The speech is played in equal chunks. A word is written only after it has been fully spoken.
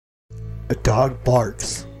A dog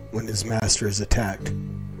barks when his master is attacked.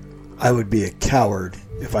 I would be a coward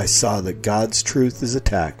if I saw that God's truth is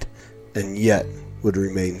attacked and yet would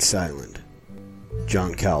remain silent.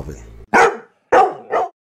 John Calvin.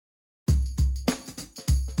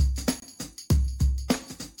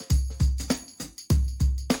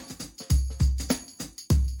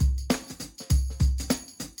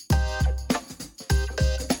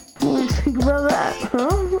 Think about that,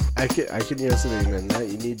 huh? I can yes and amen that.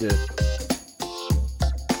 You need to...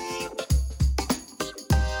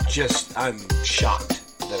 I'm shocked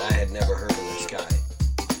that I had never heard of this guy.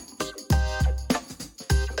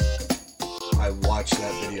 I watched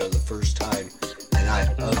that video the first time and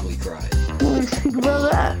I ugly cried. Think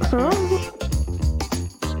about that, huh?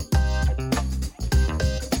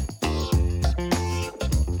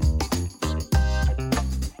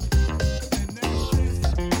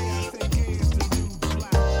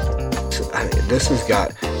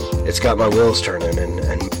 It's got my wheels turning and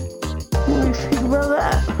Think about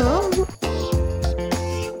that, huh?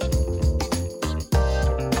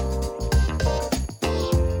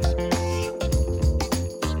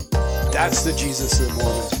 that's the Jesus that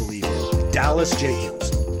Mormons believe in. Dallas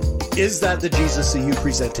Jenkins. Is that the Jesus that you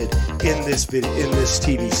presented in this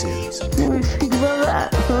TV series? Think about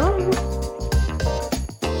that, huh?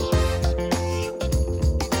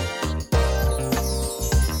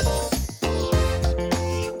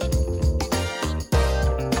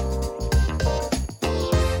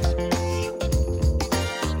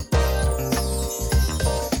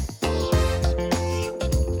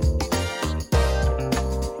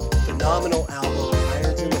 Phenomenal album,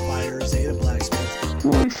 Irons in the Fire, Zeta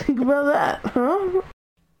Blacksmith. Think about that, huh?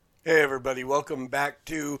 Hey everybody, welcome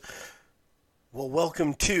to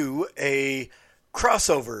a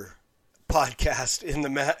crossover podcast in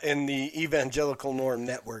the Evangelical Norm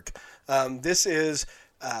Network. This is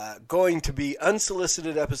going to be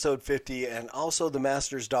Unsolicited episode 50 and also the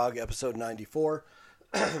Master's Dog episode 94.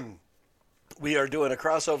 We are doing a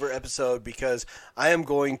crossover episode because I am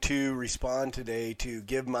going to respond today to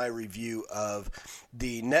give my review of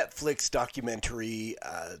the Netflix documentary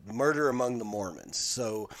Murder Among the Mormons.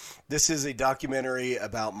 So this is a documentary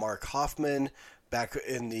about Mark Hoffman, back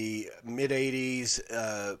in the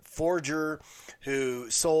mid-'80s, forger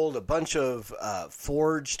who sold a bunch of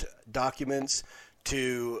forged documents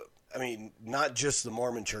to, not just the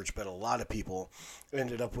Mormon Church, but a lot of people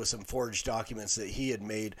ended up with some forged documents that he had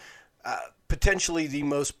made. Potentially the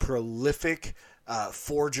most prolific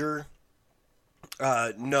forger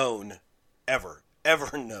known, ever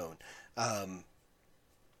known.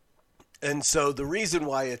 And so the reason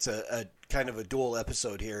why it's a kind of a dual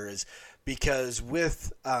episode here is because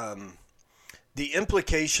with the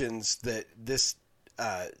implications that this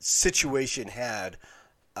situation had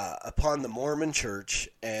upon the Mormon Church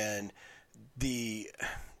and the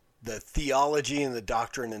theology and the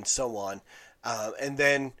doctrine and so on, and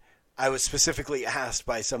then I was specifically asked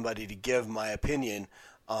by somebody to give my opinion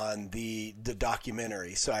on the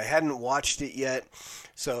documentary. So I hadn't watched it yet.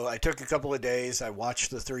 So I took a couple of days. I watched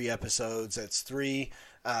the 3 episodes. That's 3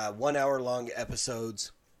 1-hour-long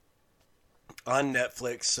episodes on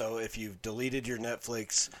Netflix. So if you've deleted your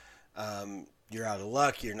Netflix, you're out of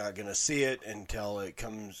luck. You're not going to see it until it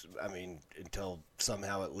comes, until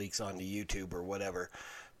somehow it leaks onto YouTube or whatever.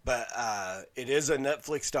 But it is a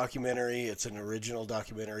Netflix documentary. It's an original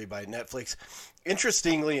documentary by Netflix.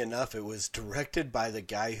 Interestingly enough, it was directed by the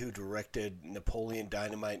guy who directed Napoleon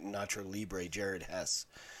Dynamite and Nacho Libre, Jared Hess.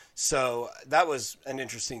 So that was an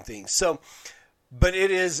interesting thing. But it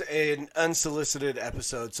is an unsolicited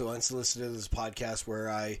episode. So Unsolicited is a podcast where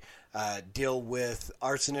I deal with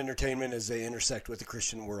arts and entertainment as they intersect with the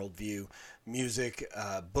Christian worldview, music,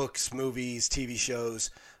 books, movies, TV shows,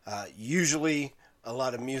 usually a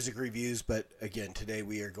lot of music reviews, but again, today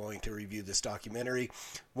we are going to review this documentary.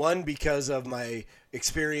 1, because of my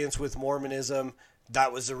experience with Mormonism.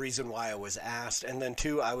 That was the reason why I was asked. And then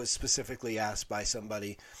 2, I was specifically asked by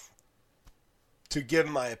somebody to give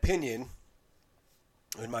my opinion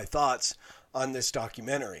and my thoughts on this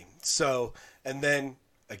documentary. So, and then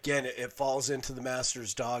again, it falls into the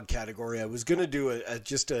Master's Dog category. I was going to do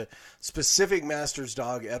just a specific Master's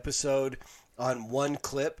Dog episode on one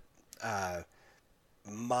clip.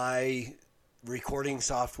 My recording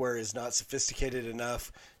software is not sophisticated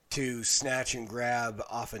enough to snatch and grab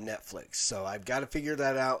off of Netflix. So I've got to figure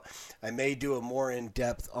that out. I may do a more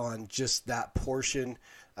in-depth on just that portion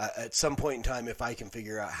at some point in time if I can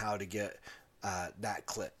figure out how to get that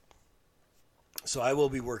clip. So I will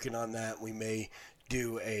be working on that. We may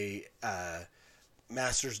do a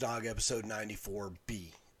Master's Dog episode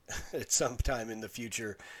 94B at some time in the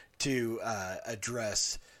future to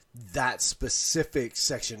address that specific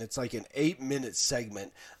section. It's like an 8-minute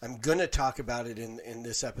segment. I'm going to talk about it in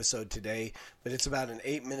this episode today, but it's about an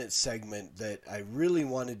 8-minute segment that I really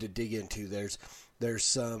wanted to dig into. There's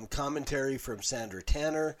some commentary from Sandra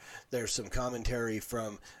Tanner. There's some commentary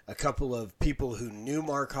from a couple of people who knew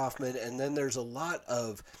Mark Hoffman. And then there's a lot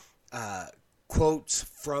of quotes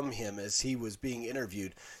from him as he was being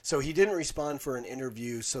interviewed. So he didn't respond for an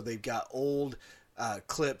interview. So they've got old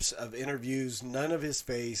clips of interviews, none of his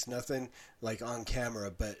face, nothing like on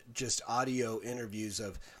camera, but just audio interviews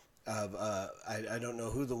of I don't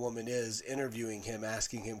know who the woman is, interviewing him,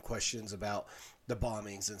 asking him questions about the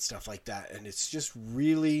bombings and stuff like that. And it's just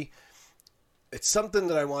really, it's something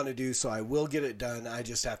that I want to do, so I will get it done. I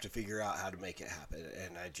just have to figure out how to make it happen,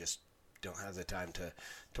 and I just don't have the time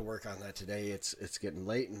to work on that today. It's getting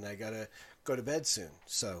late, and I gotta go to bed soon,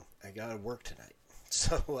 so I gotta work tonight.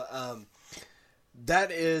 So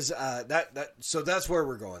that is so that's where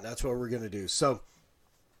we're going. That's what we're gonna do. So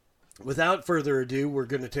without further ado, we're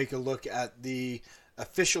gonna take a look at the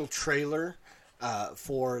official trailer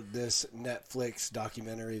for this Netflix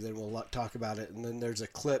documentary. Then we'll talk about it, and then there's a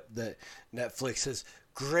clip that Netflix has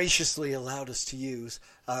graciously allowed us to use.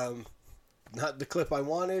 Not the clip I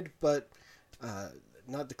wanted, but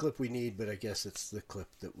not the clip we need, but I guess it's the clip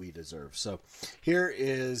that we deserve. So here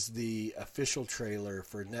is the official trailer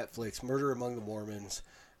for Netflix Murder Among the Mormons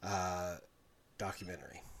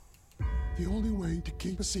documentary. The only way to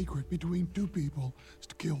keep a secret between two people is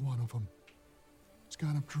to kill one of them. It's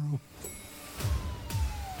kind of true.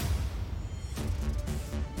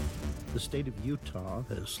 The state of Utah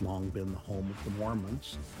has long been the home of the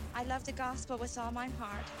Mormons. I love the gospel with all my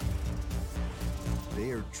heart.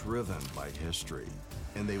 They are driven by history,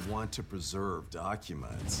 and they want to preserve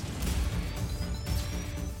documents.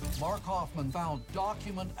 Mark Hoffman found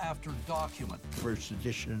document after document. First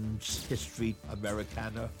edition's History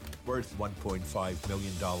Americana, worth $1.5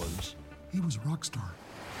 million. He was a rock star.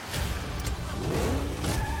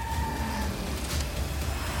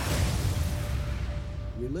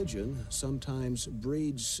 Religion sometimes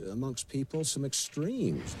breeds amongst people some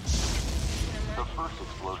extremes. The first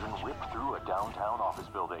explosion ripped through a downtown office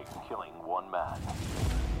building, killing one man.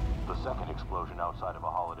 The second explosion outside of a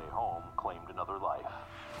holiday home claimed another life.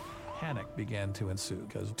 Panic began to ensue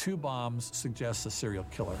because 2 bombs suggest a serial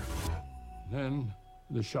killer. Then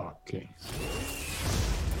the shock came.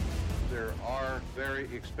 There are very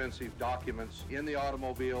expensive documents in the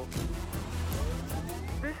automobile.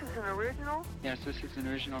 This is an original? Yes, this is an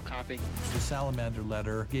original copy. The Salamander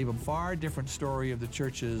letter gave a far different story of the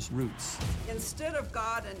church's roots. Instead of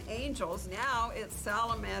God and angels, now it's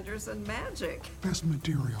salamanders and magic. This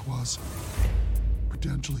material was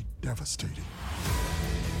potentially devastating.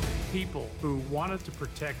 People who wanted to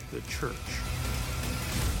protect the church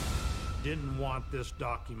didn't want this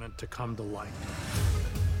document to come to light.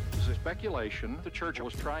 There's a speculation the church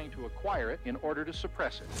was trying to acquire it in order to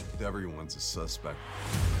suppress it. Everyone's a suspect.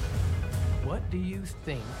 What do you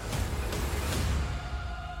think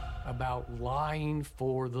about lying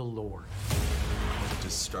for the Lord? It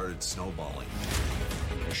just started snowballing.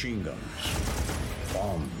 Machine guns,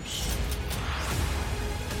 bombs.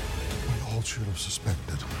 We all should have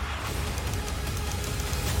suspected.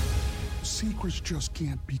 Secrets just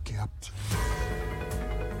can't be kept.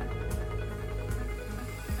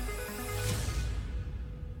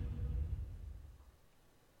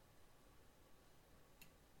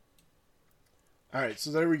 All right,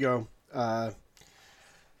 so there we go.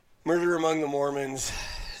 Murder Among the Mormons.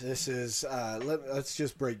 This is let's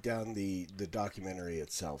just break down the documentary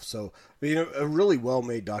itself. So, a really well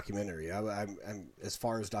made documentary. I'm as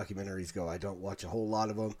far as documentaries go, I don't watch a whole lot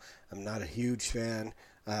of them. I'm not a huge fan.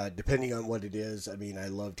 Depending on what it is, I mean, I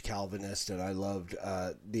loved Calvinist and I loved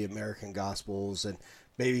the American Gospels and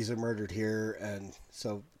Babies Are Murdered Here, and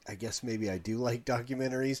so I guess maybe I do like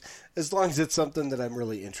documentaries as long as it's something that I'm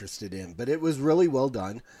really interested in. But it was really well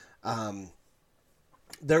done.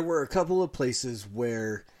 There were a couple of places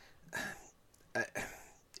where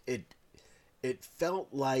it felt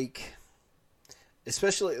like,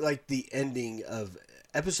 especially like the ending of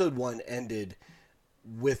episode 1 ended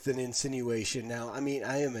with an insinuation. Now, I mean,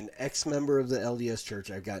 I am an ex-member of the LDS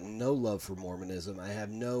Church. I've got no love for Mormonism. I have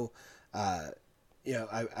no,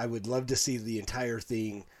 I would love to see the entire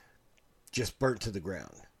thing just burnt to the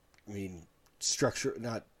ground. I mean, structure,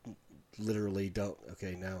 not literally, don't,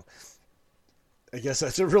 okay, now, I guess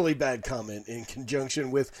that's a really bad comment in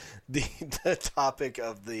conjunction with the topic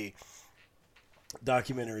of the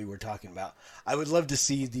documentary we're talking about. I would love to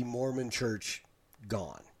see the Mormon Church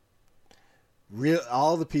gone.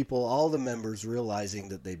 All the people, all the members realizing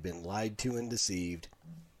that they've been lied to and deceived,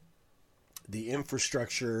 the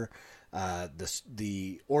infrastructure,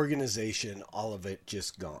 the organization, all of it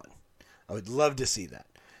just gone. I would love to see that.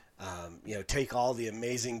 Take all the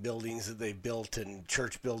amazing buildings that they built and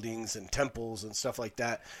church buildings and temples and stuff like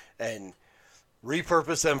that and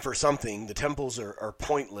repurpose them for something. The temples are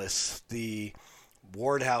pointless. The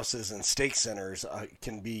ward houses and stake centers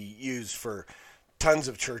can be used for tons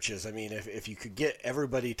of churches. I mean, if you could get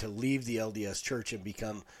everybody to leave the LDS church and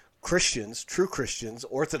become Christians, true Christians,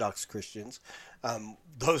 Orthodox Christians,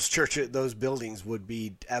 those buildings would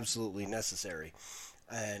be absolutely necessary,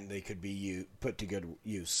 and they could be put to good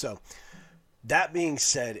use. So that being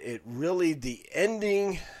said, the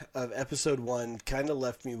ending of episode 1 kind of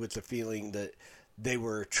left me with the feeling that they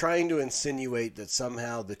were trying to insinuate that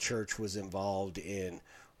somehow the church was involved in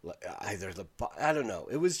either I don't know.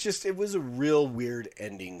 It was a real weird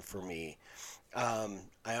ending for me. I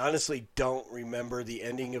honestly don't remember the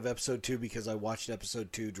ending of episode 2 because I watched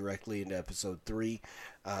episode 2 directly into episode 3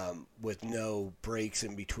 with no breaks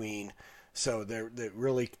in between. So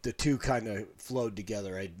the two kind of flowed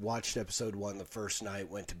together. I watched episode 1 the first night,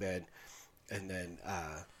 went to bed, and then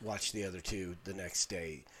watched the other 2 the next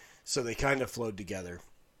day. So they kind of flowed together.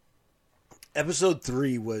 Episode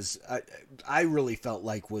 3 was, I really felt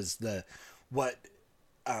like was what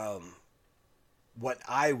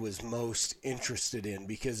I was most interested in,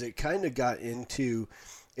 because it kind of got into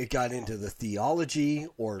the theology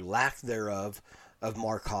or lack thereof of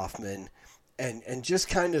Mark Hoffman, and just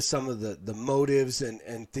kind of some of the motives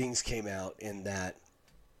and things came out in that.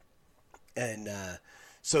 And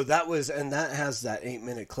so that has that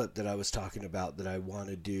 8-minute clip that I was talking about that I want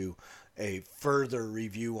to do a further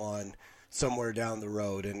review on somewhere down the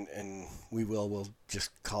road, and we'll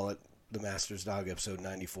just call it The Master's Dog episode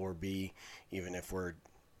 94B, even if we're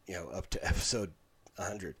up to episode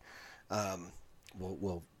 100.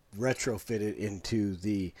 We'll retrofit it into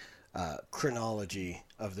the chronology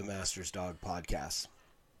of the Master's Dog podcast.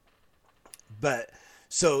 But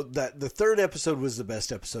so that the third episode was the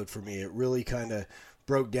best episode for me. It really kind of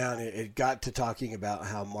broke down. It got to talking about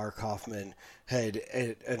how Mark Hoffman had,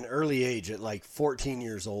 at an early age, at like 14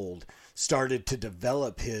 years old, started to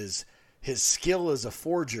develop his skill as a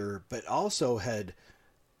forger, but also had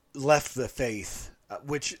left the faith,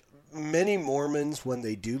 which many Mormons, when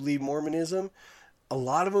they do leave Mormonism, a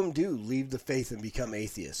lot of them do leave the faith and become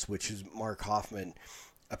atheists, which is Mark Hoffman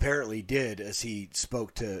apparently did, as he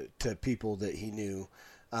spoke to people that he knew,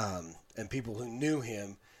 and people who knew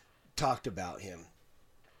him talked about him.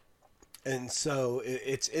 And so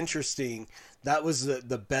it's interesting. That was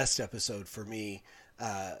the best episode for me.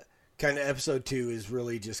 Kind of episode 2 is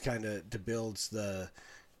really just kind of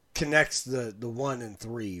connects the 1 and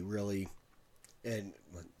 3 really. And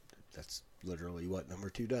that's literally what number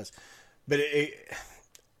 2 does. But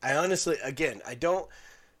I honestly, again, I don't,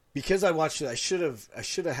 because I watched it, I should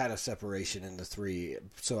have had a separation into 3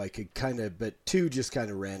 so I could but 2 just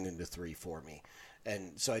kind of ran into 3 for me.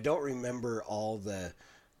 And so I don't remember all the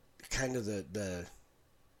kind of the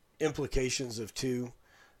implications of 2,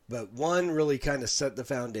 but 1 really kind of set the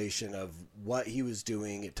foundation of what he was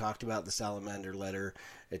doing. It talked about the Salamander letter.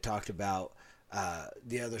 It talked about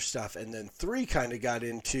the other stuff. And then 3 kind of got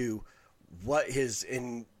into what his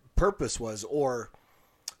purpose was, or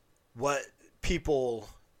what people,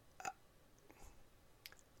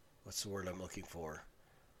 what's the word I'm looking for?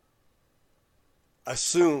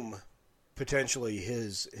 Assume potentially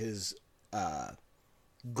his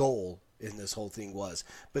goal in this whole thing was.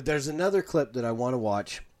 But there's another clip that I want to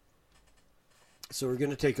watch. So we're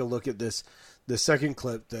going to take a look at the second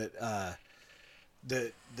clip that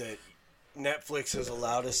Netflix has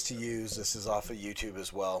allowed us to use. This is off of YouTube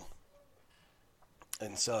as well.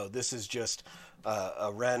 And so this is just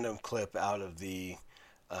a random clip out of the,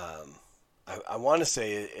 I want to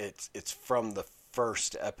say it's from the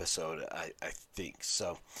first episode, I think.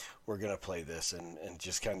 So we're going to play this and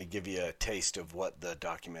just kind of give you a taste of what the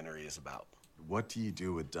documentary is about. What do you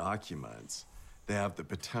do with documents? They have the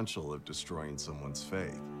potential of destroying someone's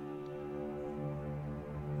faith.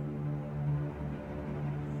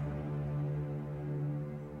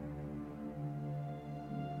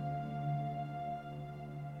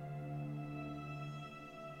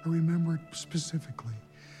 I remember it specifically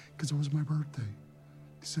because it was my birthday,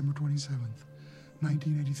 December 27th,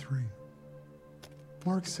 1983.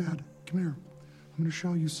 Mark said, "Come here, I'm going to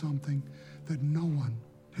show you something that no one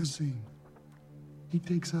has seen." He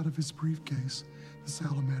takes out of his briefcase the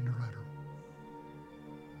Salamander letter.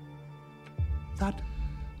 That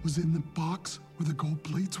was in the box where the gold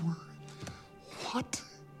plates were. What?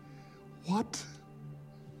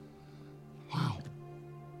 Wow.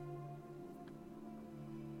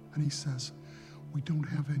 And he says, We don't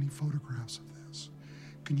have any photographs of this.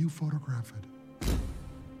 Can you photograph it?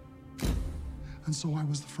 And so I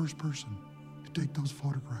was the first person to take those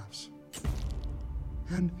photographs.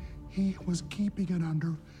 And he was keeping it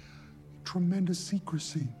under tremendous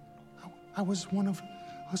secrecy. I was one of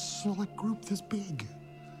a select group this big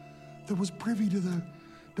that was privy to the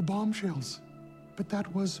bombshells. But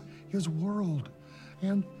that was his world,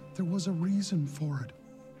 and there was a reason for it,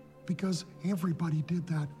 because everybody did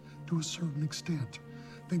that to a certain extent.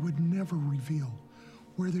 They would never reveal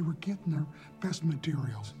where they were getting their best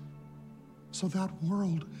materials. So that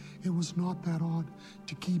world, it was not that odd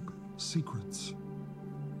to keep secrets.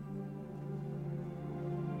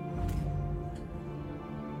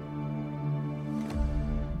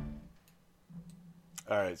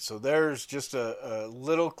 All right, so there's just a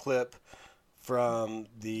little clip from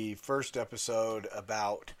the first episode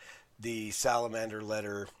about the Salamander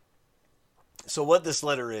letter. So what this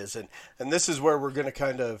letter is, and this is where we're going to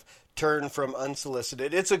kind of turn from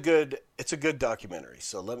unsolicited. It's a good documentary.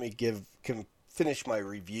 So let me finish my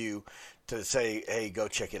review to say, hey, go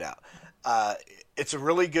check it out. It's a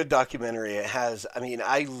really good documentary. It has,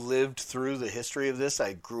 I lived through the history of this.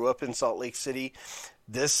 I grew up in Salt Lake City.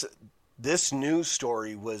 This news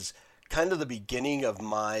story was kind of the beginning of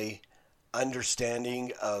my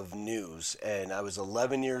understanding of news. And I was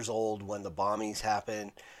 11 years old when the bombings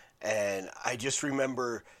happened. And I just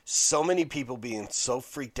remember so many people being so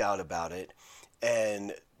freaked out about it.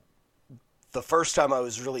 And the first time I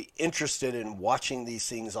was really interested in watching these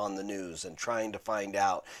things on the news and trying to find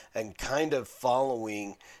out and kind of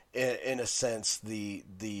following, in a sense, the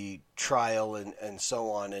trial and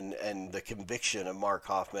so on, and the conviction of Mark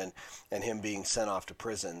Hoffman and him being sent off to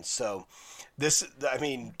prison. So this,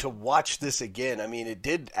 to watch this again, it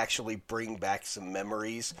did actually bring back some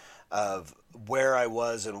memories of where I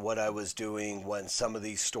was and what I was doing when some of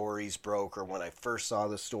these stories broke, or when I first saw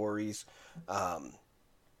the stories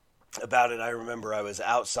about it. I remember I was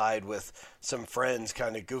outside with some friends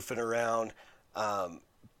kind of goofing around.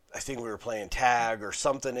 I think we were playing tag or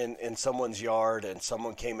something in someone's yard, and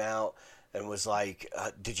someone came out and was like,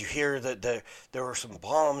 did you hear that there were some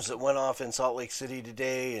bombs that went off in Salt Lake City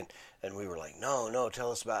today? And we were like, no,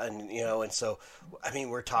 tell us about it. And so,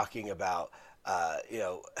 we're talking about, I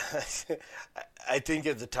think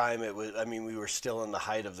at the time it was, we were still in the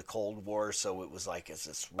height of the Cold War. So it was like, is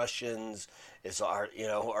this Russians?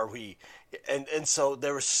 Are we, and so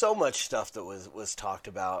there was so much stuff that was talked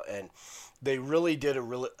about, and they really did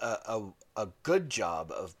a good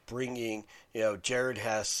job of bringing, Jared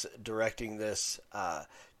Hess directing this,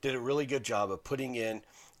 did a really good job of putting in,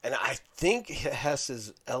 and I think Hess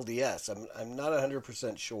is LDS. I'm not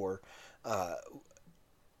 100% sure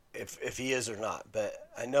if he is or not, but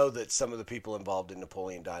I know that some of the people involved in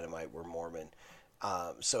Napoleon Dynamite were Mormon,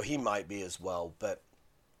 so he might be as well. But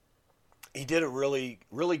he did a really,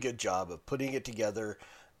 really good job of putting it together.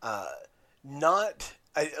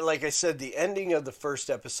 Like I said, the ending of the first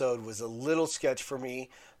episode was a little sketch for me,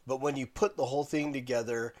 but when you put the whole thing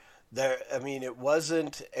together, it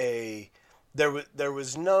wasn't there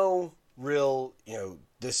was no real,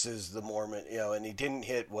 this is the Mormon, and he didn't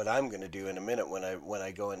hit what I'm going to do in a minute when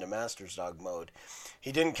I go into Master's Dog mode.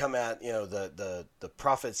 He didn't come at, the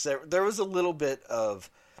prophets. There was a little bit of,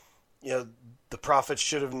 the prophets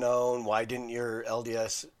should have known. Why didn't your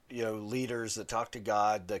LDS, leaders that talk to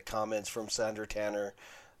God, the comments from Sandra Tanner,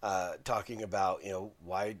 talking about,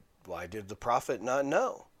 why did the prophet not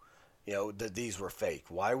know, that these were fake?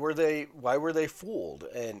 Why were they fooled?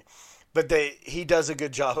 But he does a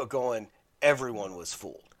good job of going, everyone was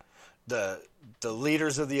fooled. The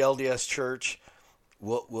leaders of the LDS Church,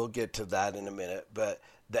 we'll get to that in a minute, but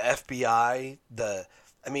the FBI,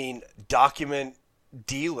 document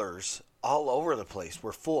dealers all over the place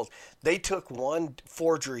were fooled. They took one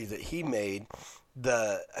forgery that he made,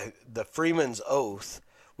 the Freeman's Oath,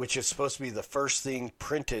 which is supposed to be the first thing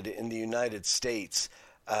printed in the United States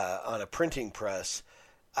on a printing press,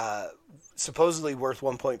 supposedly worth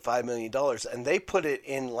 $1.5 million, and they put it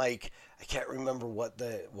in, like, I can't remember what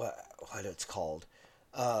it's called,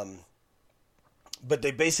 but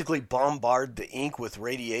they basically bombard the ink with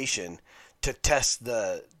radiation to test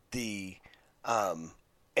the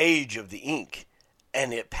age of the ink,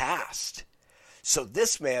 and it passed. So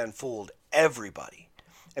this man fooled everybody.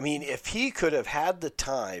 If he could have had the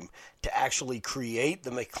time to actually create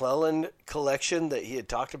the McClellan collection that he had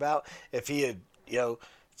talked about, if he had,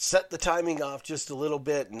 set the timing off just a little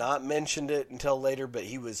bit, not mentioned it until later, but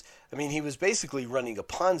he was basically running a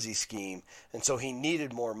Ponzi scheme, and so he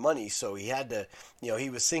needed more money, so he had to, he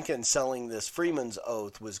was thinking selling this Freeman's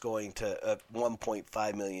Oath was going to,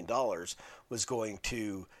 $1.5 million, was going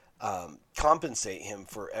to compensate him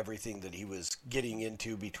for everything that he was getting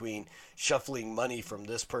into between shuffling money from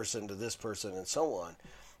this person to this person and so on.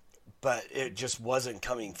 But it just wasn't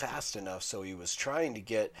coming fast enough, so he was trying to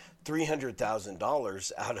get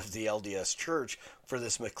 $300,000 out of the LDS Church for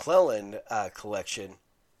this McClellan collection.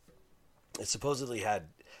 It supposedly had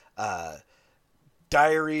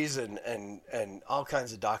diaries and all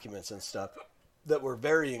kinds of documents and stuff that were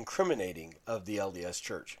very incriminating of the LDS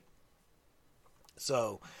Church.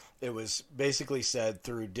 So it was basically said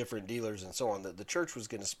through different dealers and so on that the church was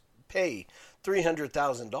going to pay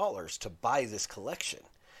 $300,000 to buy this collection.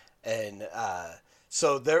 And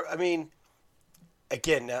so there, I mean,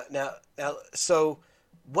 again, now, so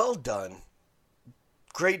well done.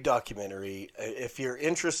 Great documentary. If you're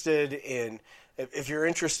interested in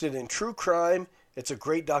true crime, it's a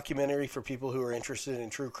great documentary for people who are interested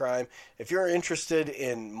in true crime. If you're interested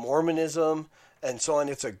in Mormonism and so on,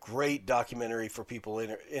 it's a great documentary for people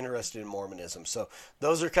interested in Mormonism. So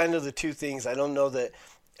those are kind of the two things. I don't know that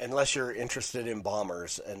unless you're interested in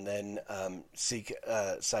bombers and then seek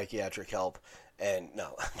psychiatric help. And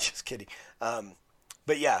no, I'm just kidding.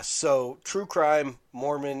 But yeah, so true crime,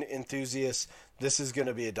 Mormon enthusiasts, this is going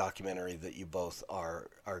to be a documentary that you both are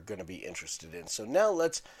going to be interested in. So now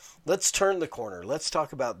let's turn the corner. Let's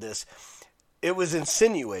talk about this. It was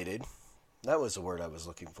insinuated, that was the word I was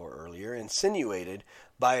looking for earlier, insinuated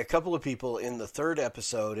by a couple of people in the third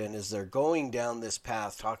episode, and as they're going down this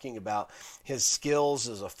path talking about his skills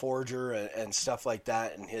as a forger and stuff like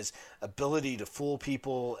that, and his ability to fool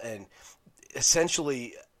people and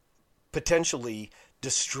essentially potentially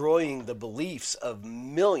destroying the beliefs of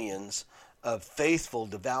millions of faithful,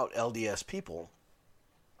 devout LDS people,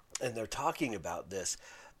 and they're talking about this.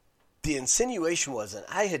 The insinuation was, and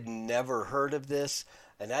I had never heard of this,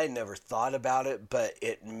 and I had never thought about it, but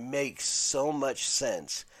it makes so much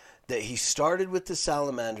sense that he started with the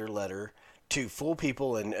Salamander letter to fool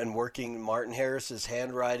people and working Martin Harris's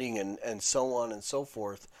handwriting and so on and so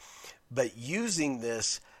forth, but using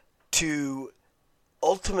this to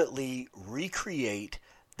ultimately recreate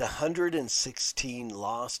the 116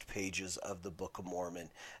 lost pages of the Book of Mormon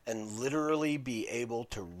and literally be able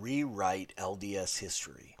to rewrite LDS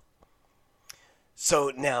history.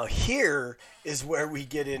 So now here is where we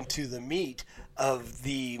get into the meat of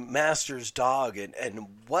the Master's Dog and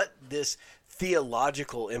what this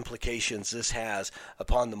theological implications this has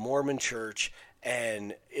upon the Mormon Church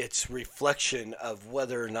and its reflection of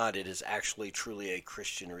whether or not it is actually truly a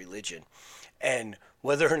Christian religion, and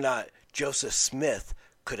whether or not Joseph Smith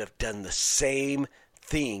could have done the same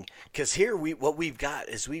thing. Because here what we've got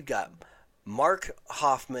is we've got Mark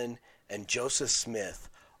Hoffman and Joseph Smith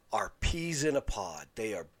are peas in a pod.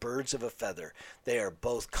 They are birds of a feather. They are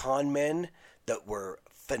both con men that were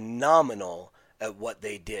phenomenal at what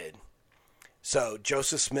they did. So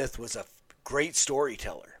Joseph Smith was a great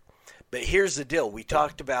storyteller. But here's the deal. We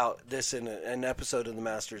talked about this in an episode of The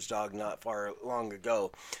Master's Dog not far long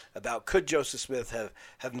ago about could Joseph Smith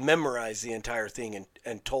have memorized the entire thing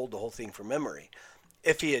and told the whole thing from memory.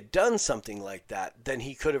 If he had done something like that, then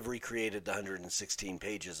he could have recreated the 116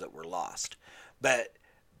 pages that were lost. But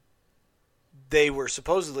they were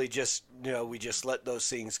supposedly just, we just let those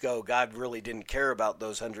things go. God really didn't care about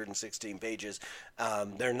those 116 pages.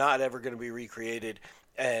 They're not ever going to be recreated.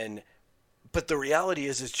 But the reality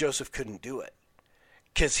is Joseph couldn't do it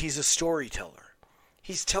because he's a storyteller.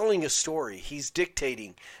 He's telling a story. He's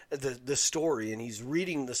dictating the story, and he's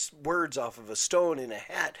reading the words off of a stone in a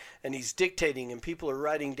hat, and he's dictating, and people are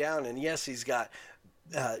writing down. And yes, he's got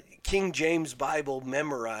King James Bible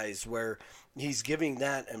memorized where he's giving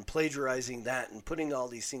that and plagiarizing that and putting all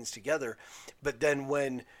these things together. But then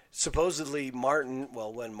when supposedly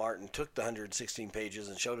when Martin took the 116 pages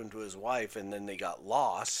and showed them to his wife and then they got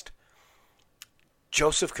lost,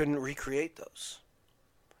 Joseph couldn't recreate those.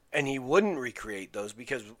 And he wouldn't recreate those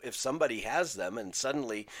because if somebody has them and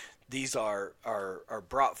suddenly these are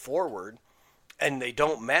brought forward and they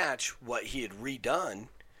don't match what he had redone,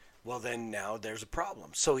 well, then now there's a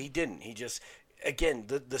problem. So he didn't. He just, again,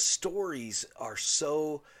 the stories are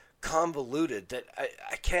so convoluted that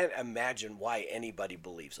I can't imagine why anybody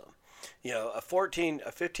believes them. A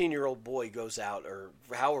 15-year-old boy goes out, or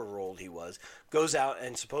however old he was, goes out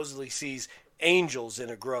and supposedly sees angels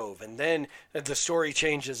in a grove, and then the story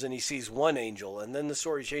changes and he sees one angel, and then the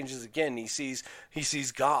story changes again, he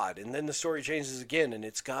sees God, and then the story changes again and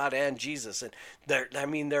it's God and Jesus, and there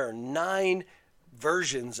are 9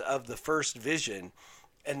 versions of the first vision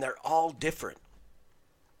and they're all different.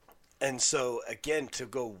 And so again, to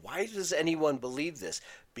go, why does anyone believe this?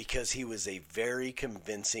 Because he was a very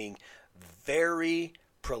convincing, very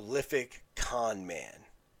prolific con man,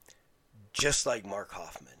 just like Mark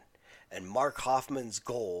Hoffman. And Mark Hoffman's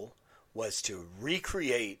goal was to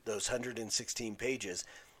recreate those 116 pages.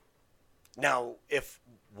 Now,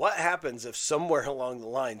 what happens if somewhere along the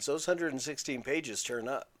lines those 116 pages turn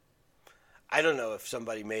up? I don't know if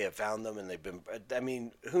somebody may have found them and they've been, I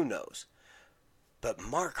mean, who knows? But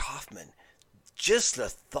Mark Hoffman, just the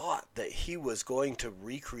thought that he was going to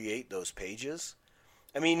recreate those pages,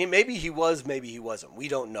 I mean, maybe he was, maybe he wasn't. We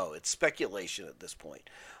don't know. It's speculation at this point.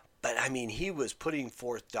 But, I mean, he was putting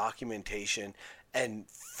forth documentation and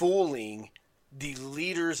fooling the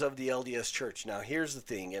leaders of the LDS Church. Now, here's the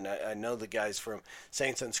thing, and I know the guys from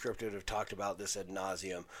Saints Unscripted have talked about this ad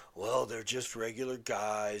nauseum. Well, they're just regular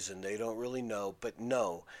guys, and they don't really know. But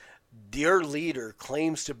no, their leader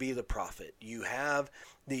claims to be the prophet. You have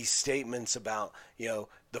these statements about,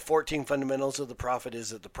 the 14 fundamentals of the prophet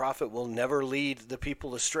is that the prophet will never lead the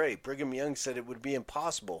people astray. Brigham Young said it would be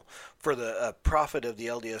impossible for the prophet of the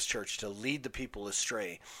LDS Church to lead the people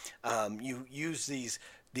astray. You use these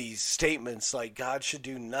statements like God should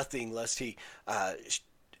do nothing lest he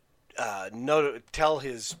tell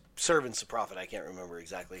his servants the prophet. I can't remember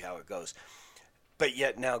exactly how it goes. But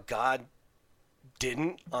yet now God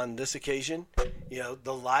didn't on this occasion.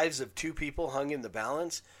 The lives of two people hung in the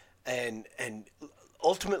balance, and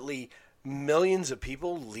ultimately millions of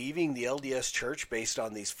people leaving the LDS Church based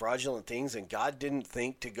on these fraudulent things, and God didn't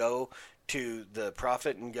think to go to the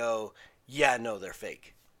prophet and go, yeah, no, they're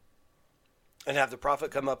fake. And have the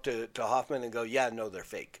prophet come up to Hoffman and go, yeah, no, they're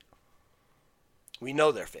fake. We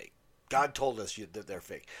know they're fake. God told us that they're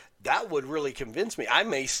fake. That would really convince me. I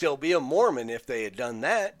may still be a Mormon if they had done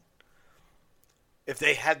that. If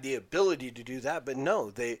they had the ability to do that. But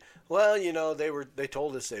no, they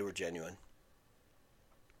told us they were genuine.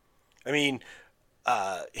 I mean,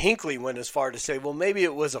 Hinckley went as far to say, well, maybe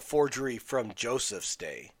it was a forgery from Joseph's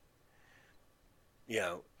day.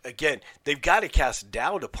 Again, they've got to cast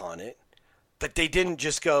doubt upon it. But they didn't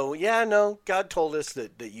just go, yeah, no, God told us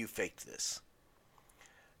that you faked this.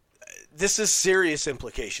 This is serious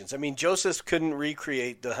implications. I mean, Joseph couldn't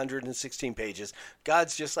recreate the 116 pages.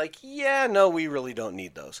 God's just like, yeah, no, we really don't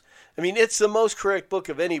need those. I mean, it's the most correct book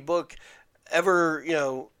of any book ever,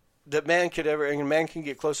 that man can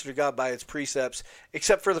get closer to God by its precepts,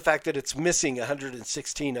 except for the fact that it's missing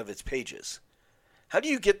 116 of its pages. How do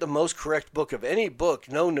you get the most correct book of any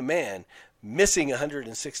book known to man missing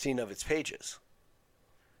 116 of its pages?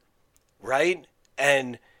 Right?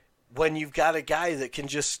 And when you've got a guy that can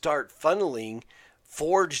just start funneling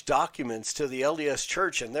forged documents to the LDS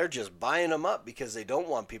Church and they're just buying them up because they don't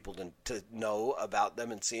want people to know about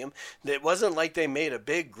them and see them. It wasn't like they made a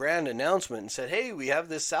big grand announcement and said, hey, we have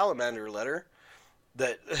this salamander letter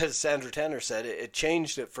that, as Sandra Tanner said, it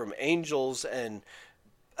changed it from angels and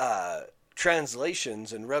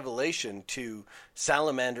translations and revelation to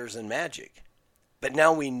salamanders and magic. But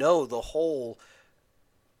now we know the whole,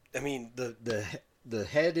 I mean, the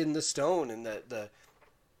head in the stone and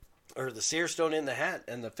the seer stone in the hat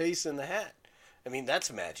and the face in the hat. I mean,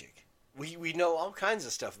 that's magic. We know all kinds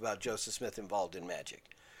of stuff about Joseph Smith involved in magic.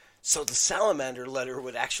 So the salamander letter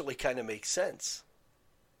would actually kind of make sense.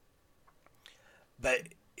 But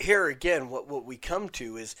here again, what we come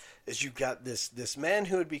to is you've got this man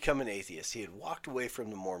who had become an atheist. He had walked away from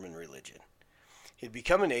the Mormon religion. He'd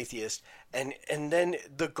become an atheist, and then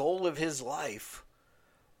the goal of his life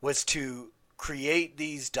was to create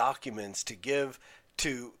these documents to give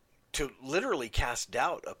to literally cast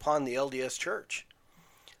doubt upon the LDS Church.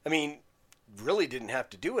 I mean, really didn't have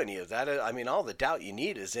to do any of that. I mean, all the doubt you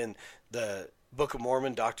need is in the Book of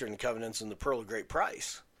Mormon, Doctrine and Covenants, and the Pearl of Great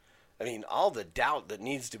Price. I mean, all the doubt that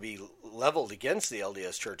needs to be leveled against the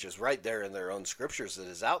LDS Church is right there in their own scriptures that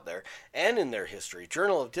is out there, and in their history,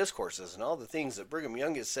 Journal of Discourses, and all the things that Brigham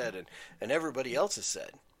Young has said and everybody else has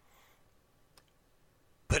said.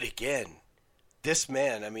 But again, this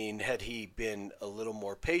man, I mean, had he been a little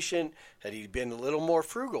more patient, had he been a little more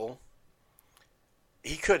frugal,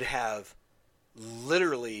 he could have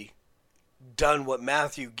literally done what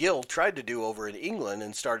Matthew Gill tried to do over in England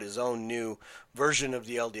and start his own new version of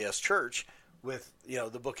the LDS Church with,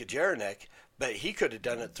 the Book of Jeraneck, but he could have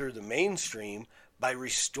done it through the mainstream by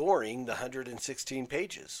restoring the 116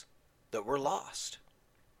 pages that were lost.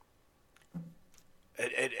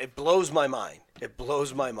 It blows my mind. It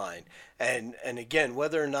blows my mind. And again,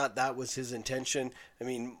 whether or not that was his intention, I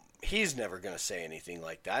mean, he's never going to say anything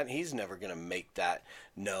like that. He's never going to make that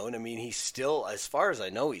known. I mean, he's still, as far as I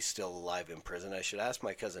know, he's still alive in prison. I should ask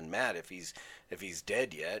my cousin Matt if he's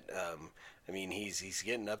dead yet. I mean, he's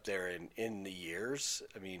getting up there in the years.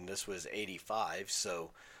 I mean, this was 85, so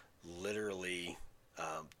literally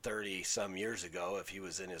 30 some years ago. If he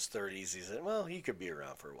was in his 30s, he said, well, he could be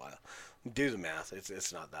around for a while. Do the math.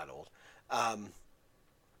 It's not that old.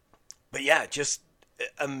 But yeah, just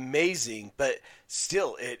amazing. But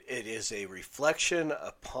still, it is a reflection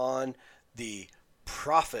upon the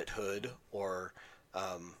prophethood, or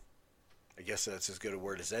I guess that's as good a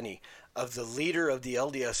word as any, of the leader of the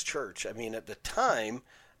LDS Church. I mean, at the time,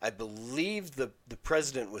 I believe the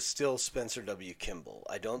president was still Spencer W. Kimball.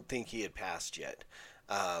 I don't think he had passed yet.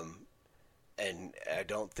 And I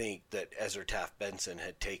don't think that Ezra Taft Benson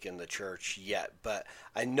had taken the church yet. But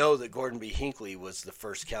I know that Gordon B. Hinckley was the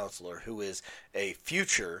first counselor, who is a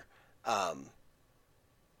future,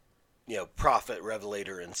 prophet,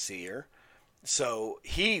 revelator, and seer. So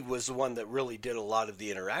he was the one that really did a lot of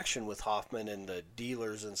the interaction with Hoffman and the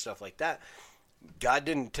dealers and stuff like that. God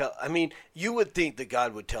didn't tell. I mean, you would think that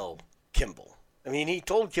God would tell Kimball. I mean, he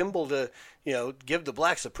told Kimball to, give the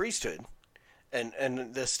blacks a priesthood.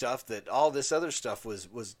 And this stuff, that all this other stuff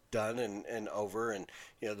was done and over, and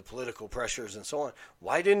the political pressures and so on.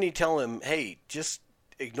 Why didn't he tell him, hey, just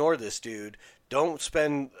ignore this dude, don't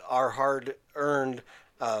spend our hard-earned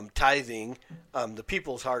tithing, the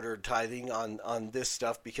people's hard-earned tithing on this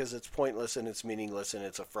stuff, because it's pointless and it's meaningless and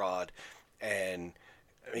it's a fraud. And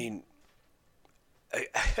I mean,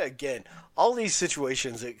 again, all these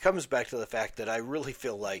situations, it comes back to the fact that I really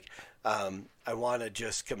feel like I want to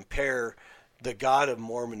just compare the God of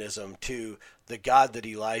Mormonism to the God that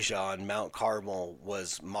Elijah on Mount Carmel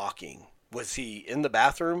was mocking. Was he in the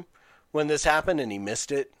bathroom when this happened and he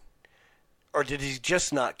missed it? Or did he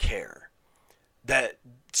just not care that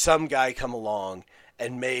some guy come along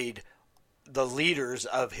and made the leaders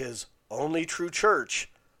of his only true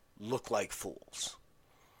church look like fools?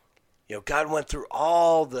 God went through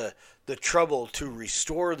all the trouble to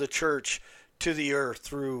restore the church to the earth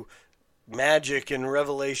through magic and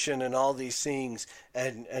revelation and all these things,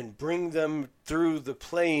 and bring them through the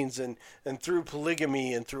plains and through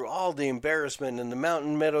polygamy and through all the embarrassment and the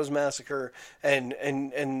Mountain Meadows massacre and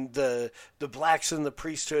the blacks in the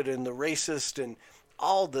priesthood and the racist and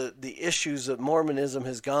all the issues that Mormonism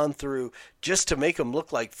has gone through, just to make them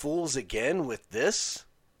look like fools again with this.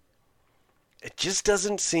 It just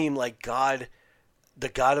doesn't seem like God, the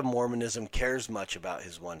God of Mormonism, cares much about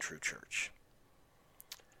his one true church.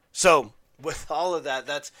 So, with all of that,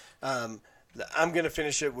 that's I'm going to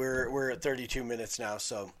finish it. We're at 32 minutes now,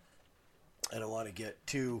 so I don't want to get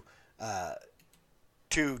too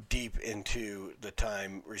deep into the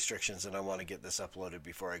time restrictions, and I want to get this uploaded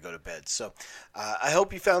before I go to bed. So I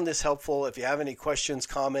hope you found this helpful. If you have any questions,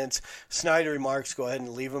 comments, snide remarks, go ahead and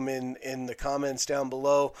leave them in the comments down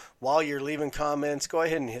below. While you're leaving comments, go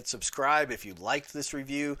ahead and hit subscribe if you liked this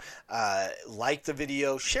review. Like the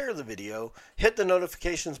video, share the video, hit the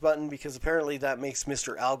notifications button, because apparently that makes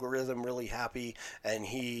Mr. Algorithm really happy, and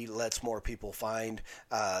he lets more people find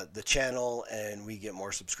the channel, and we get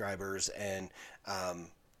more subscribers, and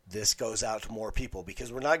this goes out to more people,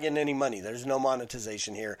 because we're not getting any money. There's no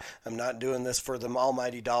monetization here. I'm not doing this for the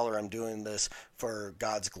almighty dollar. I'm doing this for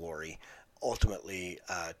God's glory, ultimately,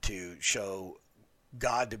 to show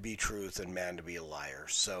God to be truth and man to be a liar.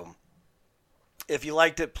 So if you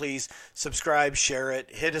liked it, please subscribe, share it,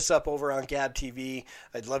 hit us up over on Gab TV.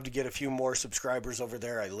 I'd love to get a few more subscribers over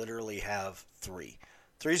there. I literally have three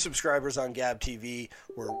subscribers on Gab TV.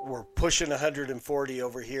 We're pushing 140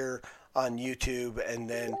 over here on YouTube, and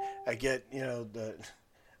then I get the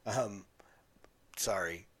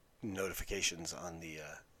notifications on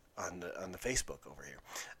the Facebook over here,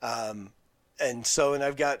 and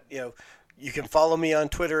I've got you can follow me on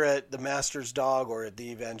Twitter at the Master's Dog or at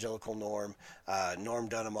the Evangelical Norm, Norm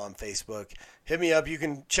Dunham on Facebook. Hit me up. You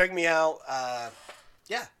can check me out.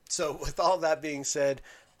 So with all that being said,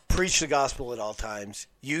 preach the gospel at all times.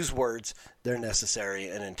 Use words; they're necessary.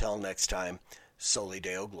 And until next time, Soli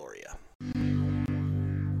Deo Gloria.